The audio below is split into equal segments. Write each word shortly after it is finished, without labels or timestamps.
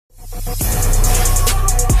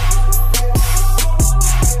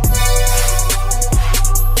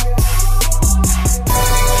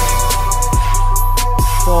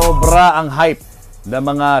Sobra ang hype ng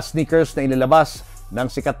mga sneakers na inilabas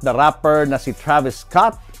ng sikat na rapper na si Travis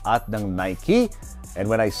Scott at ng Nike.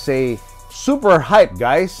 And when I say super hype,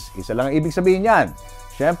 guys, isa lang ang ibig sabihin yan.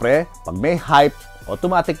 Siyempre, pag may hype,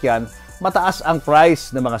 automatic yan, mataas ang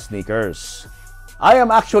price ng mga sneakers. I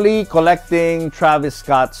am actually collecting Travis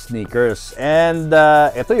Scott sneakers. And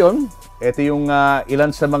ito yun. Ito yung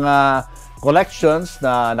ilan sa mga collections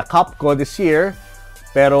na na-cop ko this year.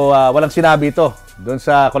 Pero walang sinabi ito doon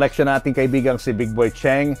sa collection nating kaibigang si Big Boy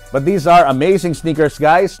Cheng. But these are amazing sneakers,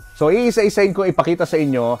 guys. So iisa-isain ko ipakita sa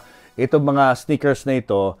inyo itong mga sneakers na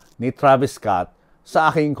ito ni Travis Scott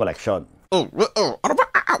sa aking collection.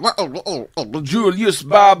 Julius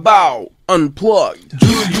Babaw Unplugged.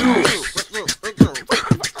 Julius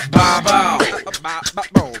Babaw.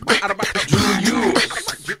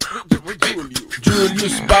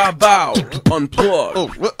 Julius Babaw Unplugged.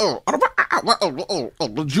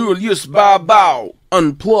 Julius Babaw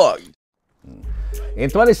Unplugged. In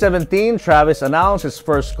 2017, Travis announced his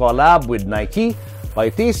first collab with Nike by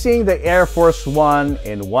teasing the Airforce 1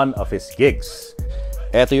 in one of his gigs.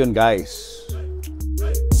 Eto yun, guys.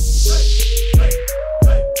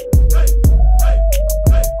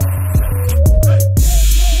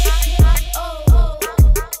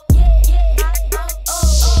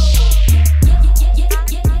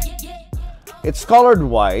 It's colored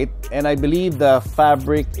white, and I believe the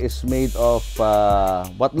fabric is made of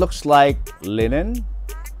what looks like linen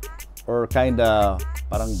or kinda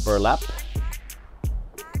parang burlap.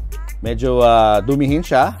 Medyo dumihin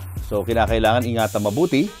siya, so kinakailangan ingatan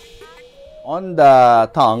mabuti. On the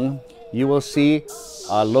tongue, you will see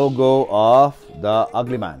a logo of the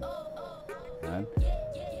Ugly Man. Yan.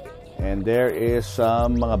 And there is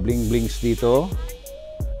some mga bling-blings dito.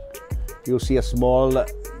 You'll see a small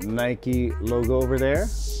Nike logo over there.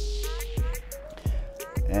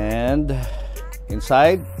 And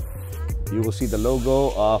inside, you will see the logo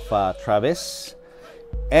of Travis.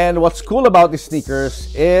 And what's cool about these sneakers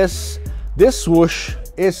is this swoosh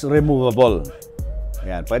is removable.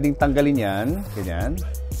 Ayan, pwedeng tanggalin yan. Ganyan.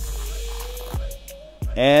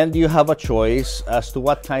 And you have a choice as to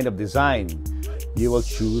what kind of design you will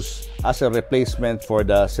choose as a replacement for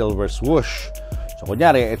the silver swoosh. So,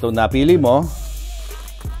 kunyari, ito napili mo.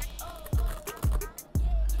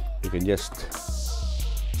 You can just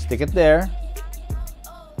stick it there.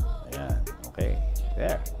 Ayan, okay.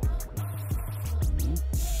 There.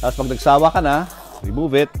 Tapos pag nagsawa ka na,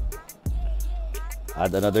 remove it.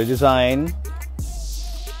 Add another design.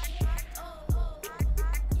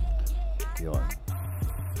 Yun.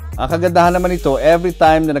 Ang kagandahan naman ito, every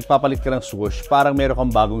time na nagpapalit ka ng swoosh, parang meron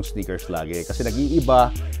kang bagong sneakers lagi. Kasi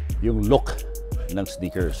nag-iiba yung look ng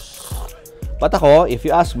sneakers. But ako, if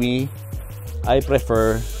you ask me, I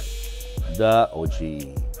prefer the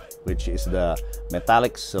OG, which is the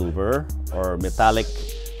metallic silver or metallic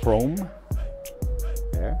chrome.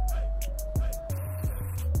 There.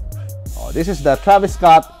 Oh, this is the Travis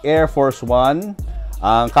Scott Air Force 1.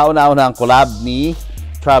 Ang kauna-unahang collab ni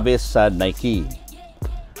Travis sa Nike.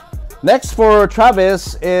 Next for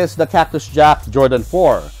Travis is the Cactus Jack Jordan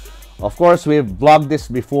 4. Of course, we've vlogged this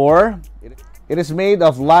before. It is made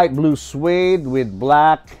of light blue suede with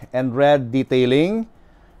black and red detailing.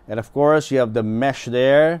 And of course, you have the mesh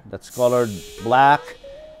there that's colored black.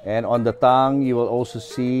 And on the tongue, you will also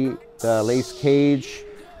see the lace cage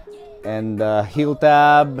and the heel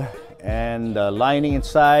tab. And the lining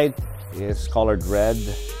inside is colored red.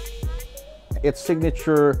 Its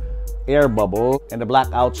signature air bubble and the black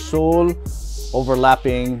outsole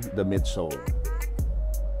overlapping the midsole.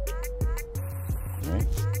 Okay.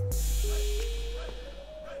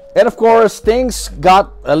 And of course, things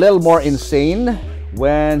got a little more insane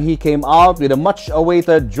when he came out with a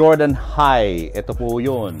much-awaited Jordan High. Ito po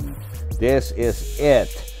yun. This is it.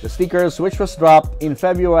 The sneakers, which was dropped in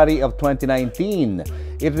February of 2019.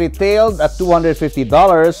 It retailed at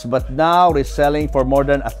 $250, but now reselling for more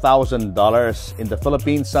than $1,000 in the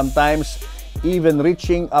Philippines, sometimes even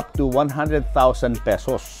reaching up to 100,000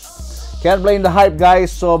 pesos. Can't blame the hype,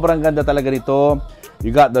 guys. Sobrang ganda talaga nito. You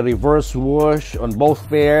got the reverse swoosh on both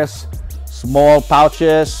pairs, small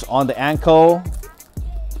pouches on the ankle.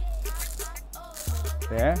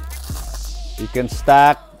 There. You can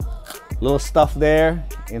stack little stuff there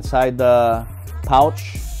inside the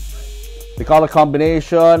pouch. The color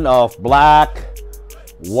combination of black,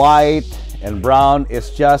 white, and brown is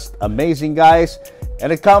just amazing, guys.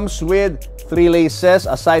 And it comes with 3 laces.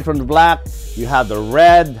 Aside from the black, you have the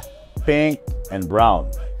red, pink, and brown.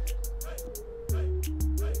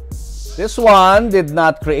 This one did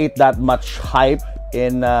not create that much hype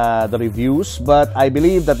in the reviews, but I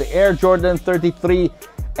believe that the Air Jordan 33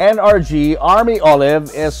 NRG Army Olive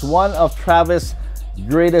is one of Travis'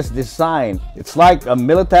 greatest design. It's like a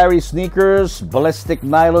military sneakers, ballistic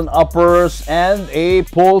nylon uppers, and a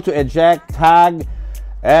pull to eject tag,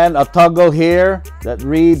 and a toggle here that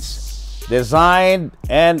reads designed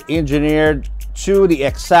and engineered to the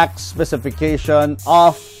exact specification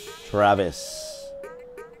of Travis.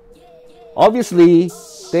 Obviously,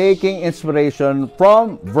 taking inspiration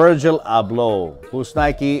from Virgil Abloh, whose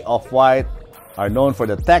Nike Off-White are known for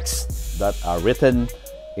the texts that are written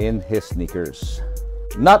in his sneakers.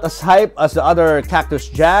 Not as hype as the other Cactus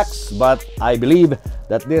Jacks, but I believe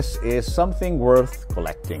that this is something worth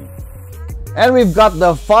collecting. And we've got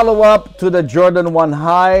the follow-up to the Jordan 1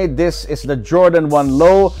 High. This is the Jordan 1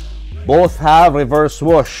 Low. Both have reverse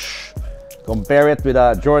swoosh. Compare it with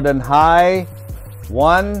a Jordan High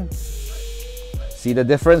 1. See the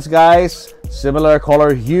difference, guys? Similar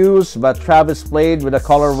color hues, but Travis played with the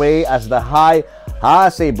colorway as the High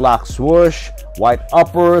has a black swoosh, white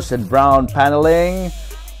uppers, and brown paneling,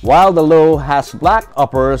 while the Low has black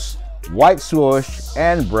uppers, white swoosh,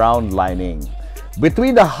 and brown lining.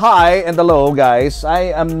 Between the High and the Low, guys,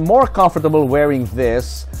 I am more comfortable wearing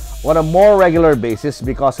this on a more regular basis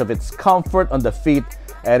because of its comfort on the feet,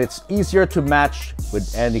 and it's easier to match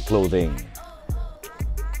with any clothing.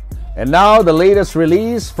 And now the latest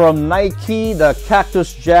release from Nike, the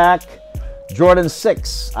Cactus Jack Jordan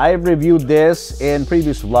 6. I've reviewed this in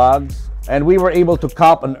previous vlogs, and we were able to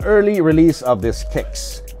cop an early release of these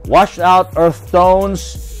kicks. Washed out earth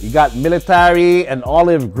tones, you got military and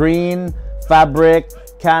olive green fabric,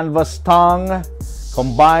 canvas tongue,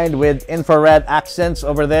 combined with infrared accents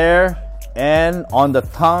over there and on the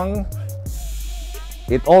tongue.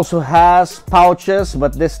 It also has pouches,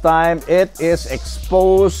 but this time it is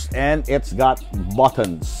exposed and it's got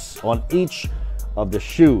buttons on each of the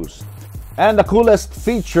shoes. And the coolest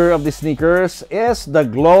feature of the sneakers is the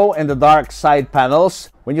glow in the dark side panels.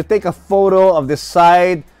 When you take a photo of this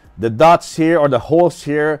side, the dots here or the holes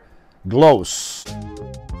here glows.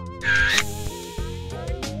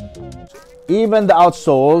 Even the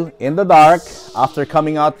outsole in the dark, after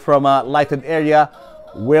coming out from a lighted area,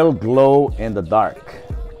 will glow in the dark.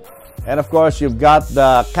 And of course, you've got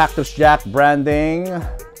the Cactus Jack branding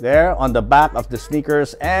there on the back of the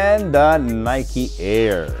sneakers and the Nike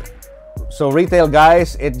Air. So retail,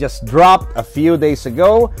 guys, it just dropped a few days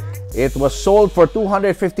ago. It was sold for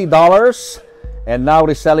 $250 and now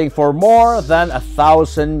reselling for more than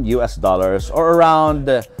 $1,000 US, or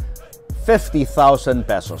around 50,000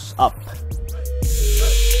 pesos up.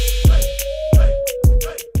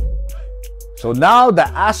 So now the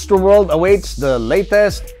Astroworld awaits the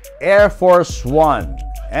latest Air Force 1,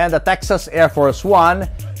 and the Texas Air Force 1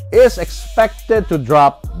 is expected to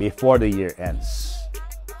drop before the year ends.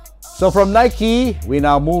 So from Nike, we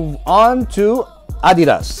now move on to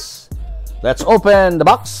Adidas. Let's open the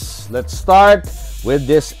box. Let's start with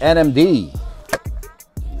this NMD.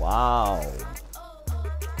 Wow.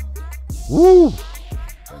 Woo!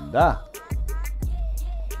 Ganda.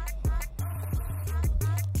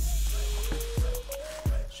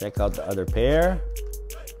 Check out the other pair.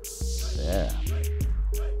 There.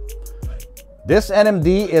 This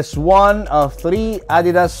NMD is one of 3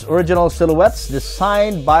 Adidas original silhouettes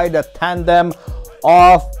designed by the tandem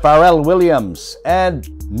of Pharrell Williams and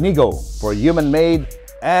Nigo for Human Made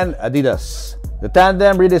and Adidas. The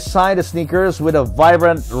tandem redesigned the sneakers with a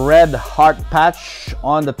vibrant red heart patch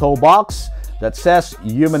on the toe box that says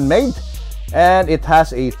Human Made, and it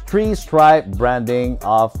has a 3-stripe branding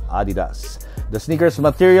of Adidas. The sneakers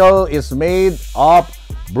material is made of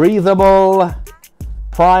breathable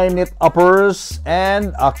prime knit uppers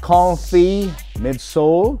and a comfy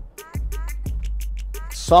midsole.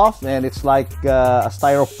 Soft, and it's like a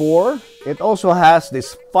styrofoam. It also has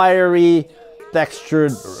this fiery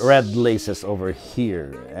textured red laces over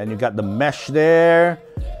here, and you got the mesh there,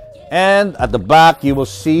 and at the back you will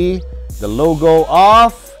see the logo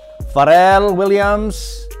of Pharrell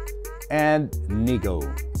Williams and Nigo.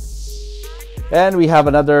 And we have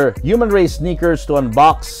another Human Race sneakers to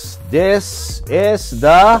unbox. This is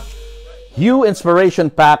the Hue Inspiration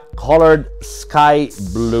Pack colored sky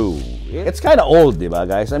blue. It's kind of old, diba,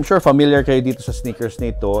 guys? I'm sure familiar kayo dito sa sneakers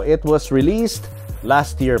nito. It was released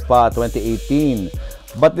last year pa, 2018.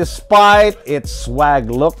 But despite its swag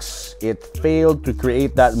looks, it failed to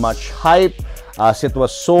create that much hype as it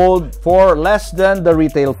was sold for less than the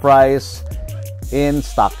retail price in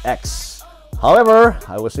StockX. However,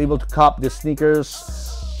 I was able to cop these sneakers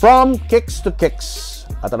from Kicks to Kicks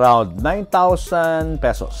at around 9,000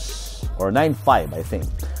 pesos or 9,500, I think.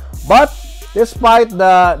 But despite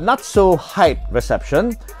the not so hype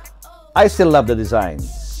reception, I still love the design,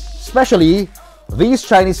 especially these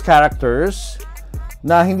Chinese characters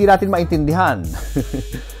na hindi natin maintindihan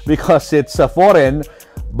because it's foreign,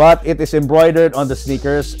 but it is embroidered on the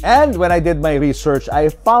sneakers. And when I did my research, I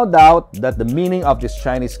found out that the meaning of these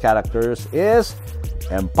Chinese characters is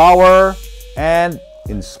empower and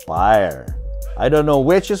inspire. I don't know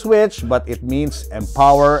which is which, but it means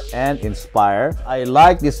empower and inspire. I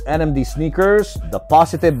like these NMD sneakers. The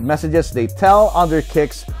positive messages they tell on their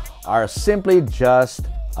kicks are simply just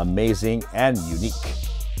amazing and unique.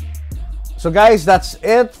 So guys, that's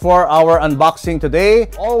it for our unboxing today.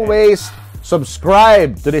 Always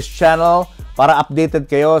subscribe to this channel para updated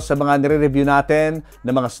kayo sa mga nire-review natin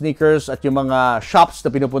ng mga sneakers at yung mga shops na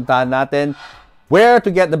pinupuntahan natin, where to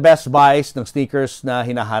get the best buys ng sneakers na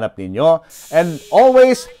hinahanap ninyo. And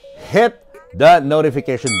always hit the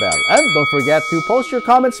notification bell. And don't forget to post your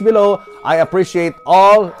comments below. I appreciate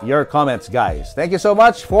all your comments, guys. Thank you so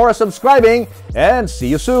much for subscribing and see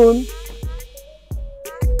you soon.